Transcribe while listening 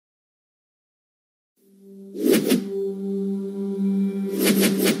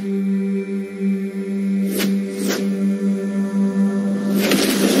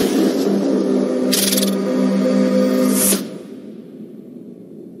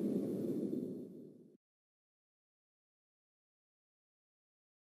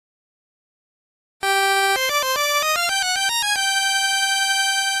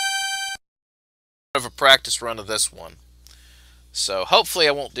of a practice run of this one. So hopefully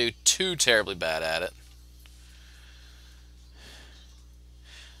I won't do too terribly bad at it.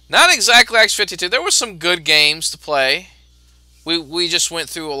 Not exactly X52. There were some good games to play. We just went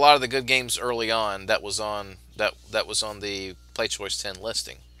through a lot of the good games early on that was on the PlayChoice-10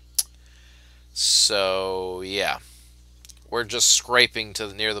 listing. So yeah, we're just scraping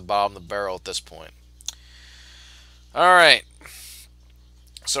to near the bottom of the barrel at this point. All right,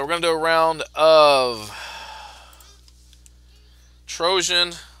 so we're gonna do a round of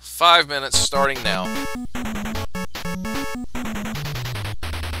Trojan, 5 minutes starting now.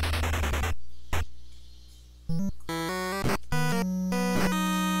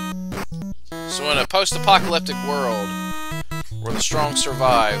 So in a post-apocalyptic world where the strong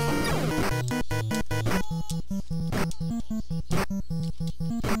survive,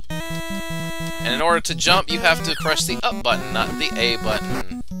 and in order to jump you have to press the up button, not the A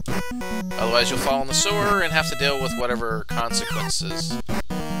button. Otherwise you'll fall in the sewer and have to deal with whatever consequences.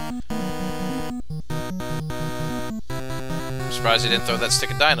 I'm surprised you didn't throw that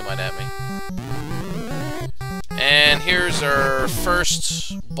stick of dynamite at me. And here's our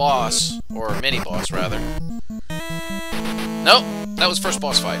first boss, or mini-boss, rather. Nope, that was first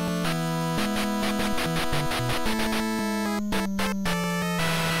boss fight.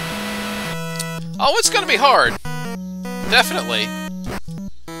 Oh, it's gonna be hard. Definitely.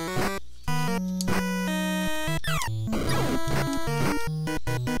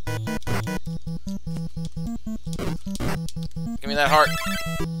 Give me that heart.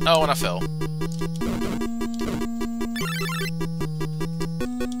 Oh, and I fell.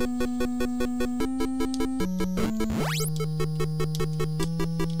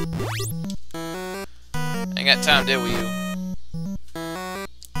 Ain't got time, did we?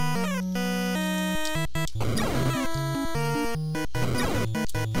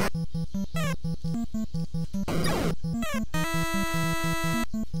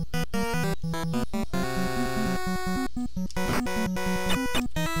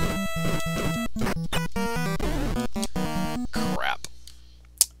 Crap.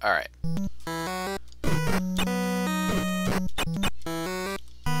 All right.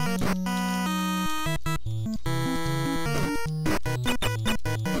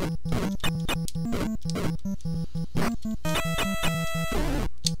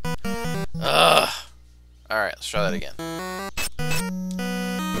 Alright, let's try that again.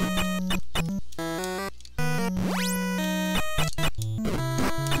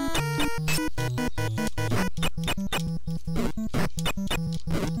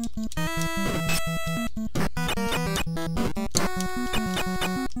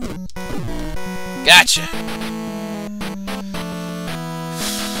 Gotcha!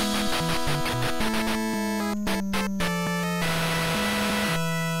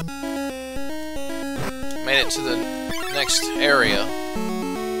 Made it to the next area.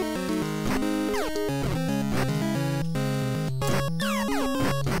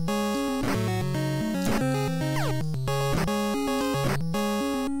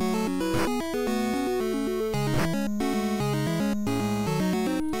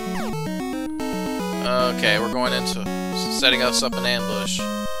 Okay, we're going into setting us up an ambush.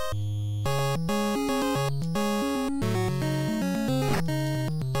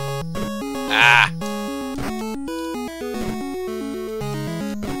 Ah!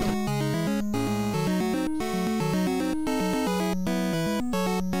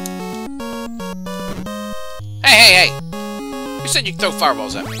 Hey! You said you could throw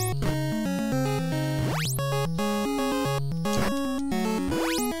fireballs at me.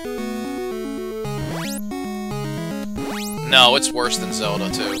 No, it's worse than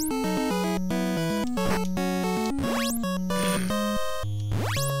Zelda, too.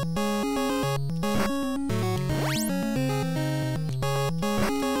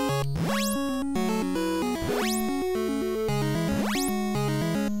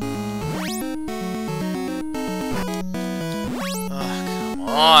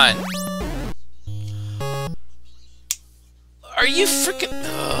 On. Are you freaking...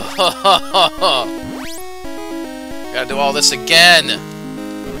 Gotta do all this again.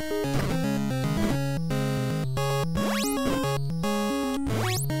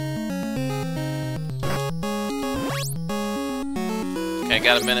 Okay,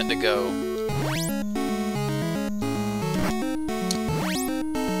 got a minute to go.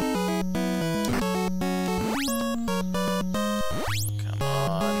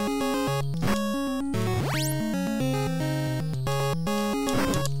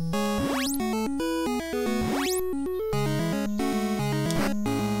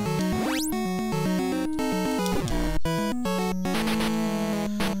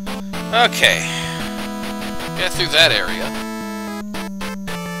 Okay. Get through that area.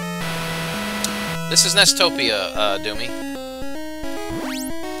 This is Nestopia, Doomy.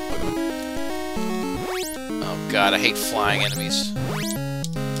 Oh god, I hate flying enemies.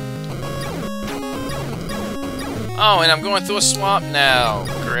 Oh, and I'm going through a swamp now.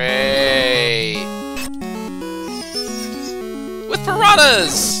 Great. With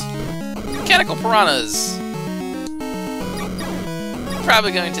piranhas! Mechanical piranhas.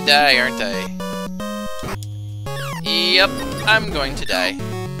 Probably going to die, aren't I? Yep, I'm going to die.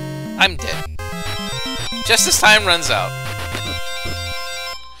 I'm dead. Just as time runs out.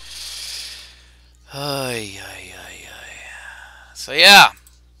 So yeah,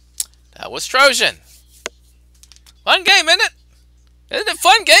 that was Trojan. Fun game, isn't it? Isn't it a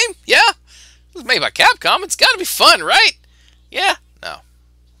fun game? Yeah? It was made by Capcom. It's got to be fun, right? Yeah? No.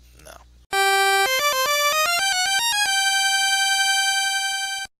 No.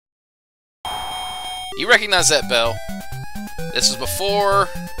 You recognize that bell. This was before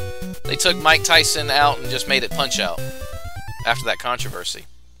they took Mike Tyson out and just made it Punch-Out after that controversy.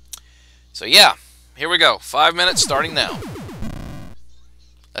 So yeah, here we go. 5 minutes starting now.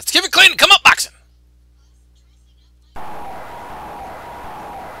 Let's keep it clean and come up boxing.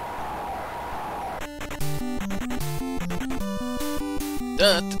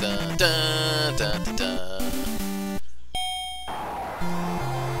 Dun, dun, dun, dun, dun, dun.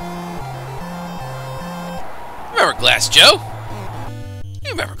 Remember Glass Joe?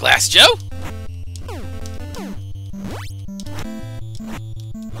 You remember Glass Joe?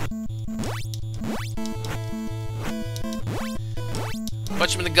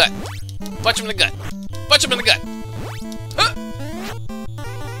 Punch him in the gut. Punch him in the gut. Punch him in the gut. Huh.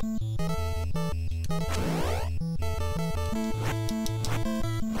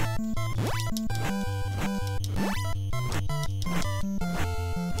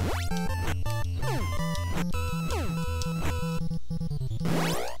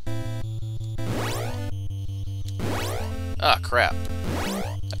 Ah, crap.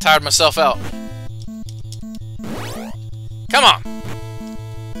 I tired myself out. Come on!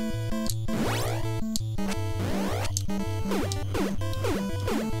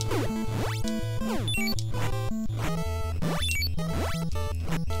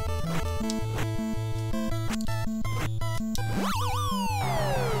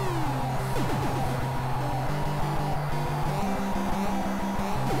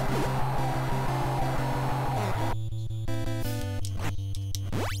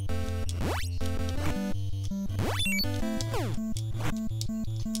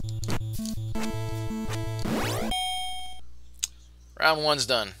 Round one's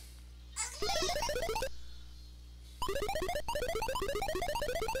done.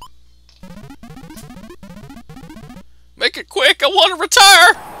 Make it quick, I want to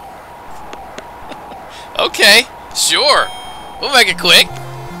retire! Okay, sure. We'll make it quick.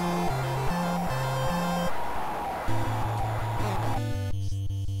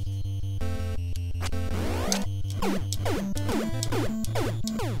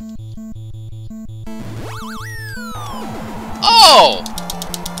 Oh!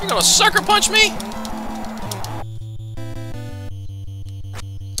 You're gonna sucker punch me?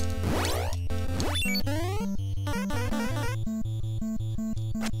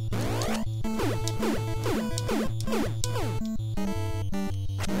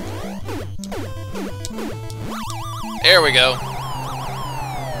 There we go.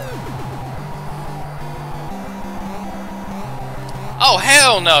 Oh,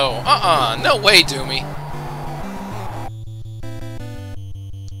 hell no! No way, Doomy.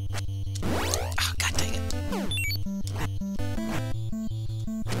 Oh, God dang it.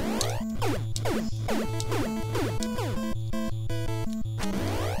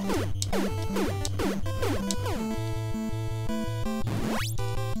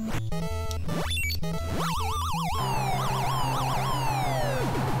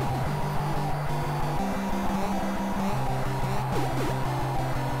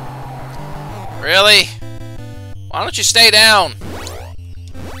 Really? Why don't you stay down?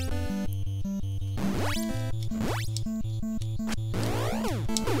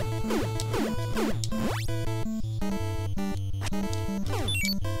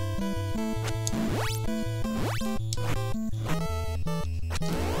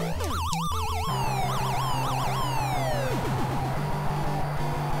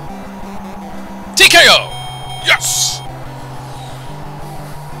 TKO! Yes!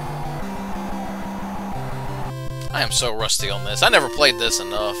 I am so rusty on this. I never played this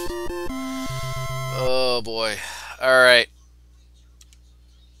enough. Oh boy. Alright.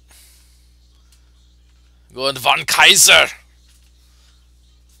 Going to Von Kaiser.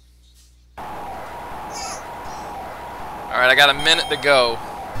 Alright, I got a minute to go.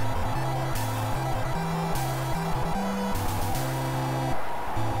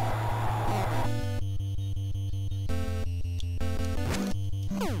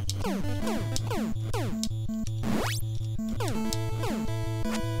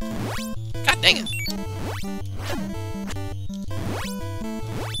 God dang it.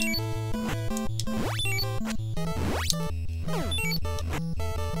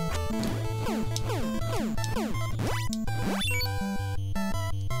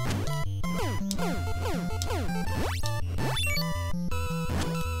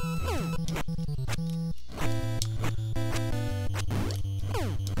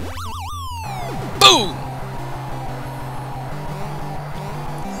 Boom!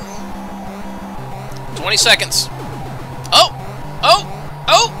 20 seconds. Oh! Oh!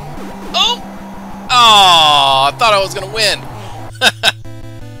 Oh! Oh! Oh! I thought I was gonna win.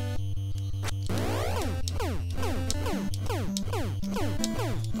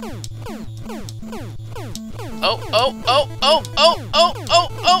 Oh! Oh! Oh! Oh! Oh! Oh! Oh!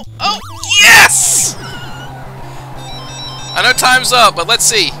 Oh! Oh! Yes! I know time's up, but let's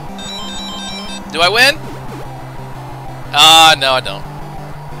see. Do I win? No, I don't.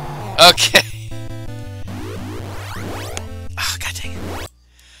 Okay. Oh, God dang it.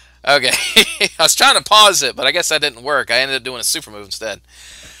 Okay. I was trying to pause it, but I guess that didn't work. I ended up doing a super move instead.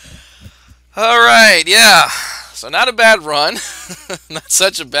 Alright, yeah. So not a bad run. Not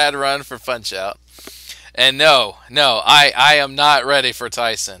such a bad run for Punch-Out. And no, I am not ready for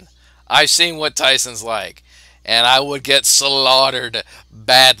Tyson. I've seen what Tyson's like. And I would get slaughtered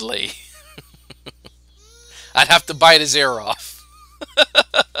badly. I'd have to bite his ear off.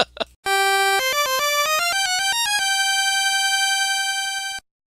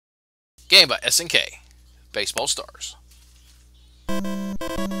 Game by SNK. Baseball Stars.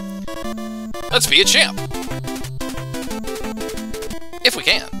 Let's be a champ. If we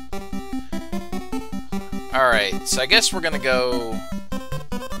can. Alright, so I guess we're gonna go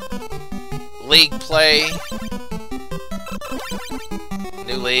league play.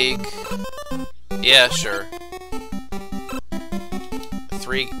 New league. Yeah, sure.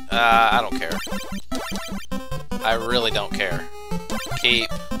 3, I don't care. I really don't care.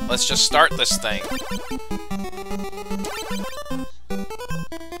 Keep. Let's just start this thing.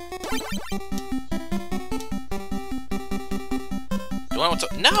 Do I want to?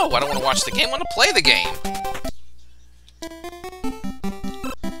 No, I don't want to watch the game. I want to play the game.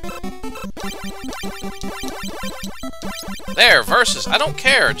 There, versus. I don't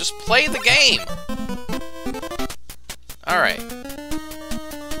care. Just play the game. Alright.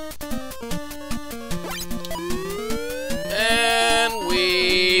 And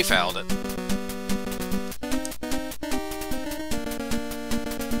we fouled it.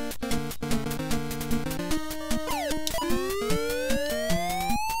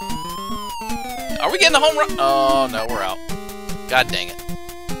 Are we getting a home run? Oh, no, we're out. God dang it.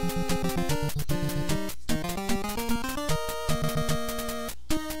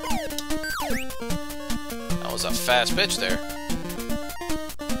 That was a fast pitch there.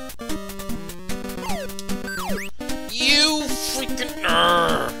 You freaking...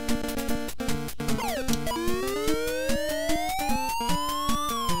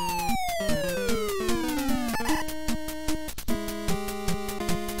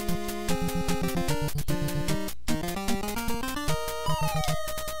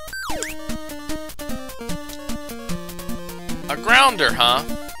 A grounder, huh?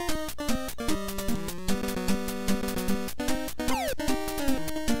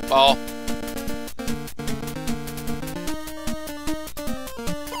 Ball.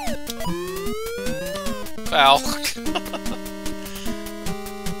 Foul.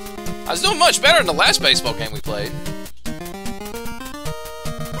 I was doing much better in the last baseball game we played.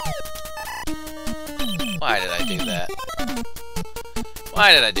 Why did I do that?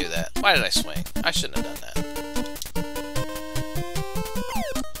 Why did I do that? Why did I swing? I shouldn't have done that.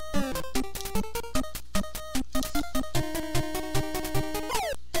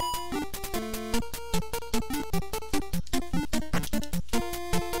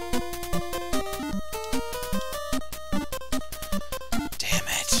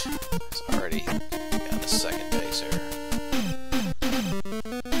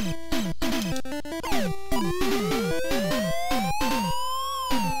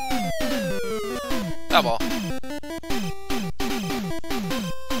 That ball.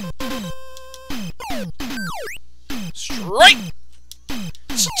 Strike!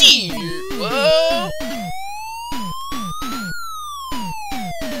 Steer! Whoa!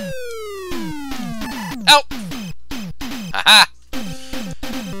 Out! Haha!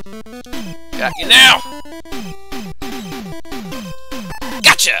 Got you now!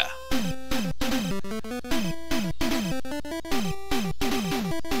 Gotcha!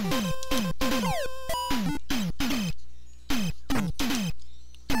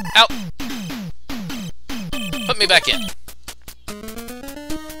 Out! Put me back in.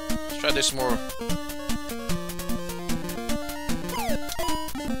 Let's try to do some more.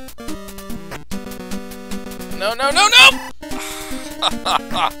 No, no, no, no!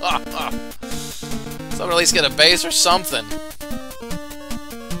 So at least get a base or something.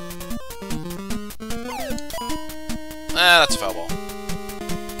 Ah, that's a foul ball.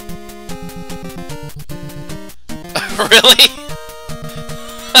 Really?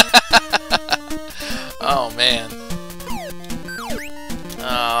 Oh, man.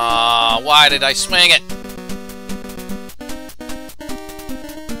 Why did I swing it?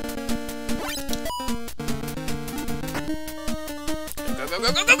 Go, go,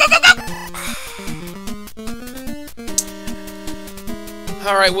 go, go, go, go, go, go!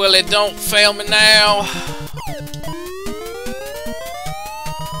 Alright, Willie, don't fail me now.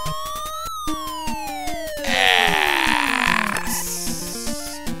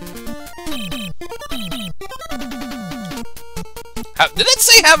 Did it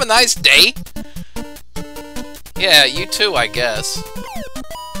say have a nice day? Yeah, you too, I guess.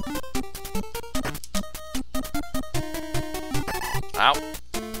 Ow.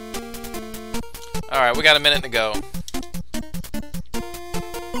 Alright, we got a minute to go.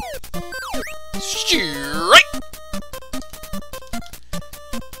 Straight!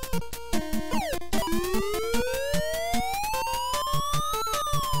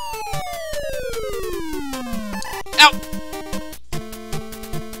 Out!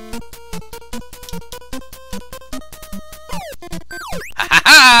 Ha ha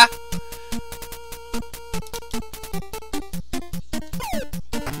ha!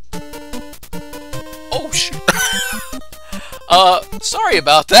 Oh shit! Sorry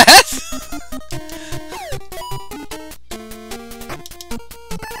about that.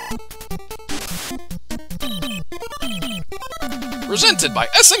 Presented by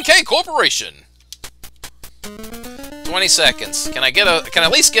SNK Corporation. 20 seconds. Can I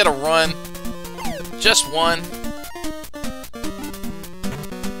at least get a run? Just one.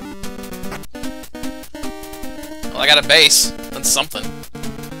 Well, I got a base. That's something.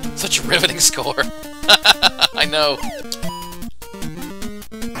 Such a riveting score. I know.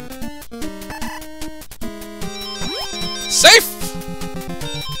 Safe!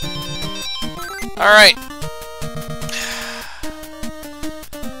 Alright.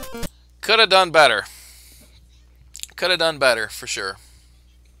 Could have done better. Could have done better, for sure.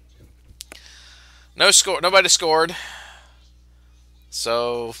 No score. Nobody scored.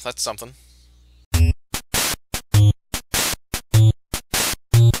 So, that's something.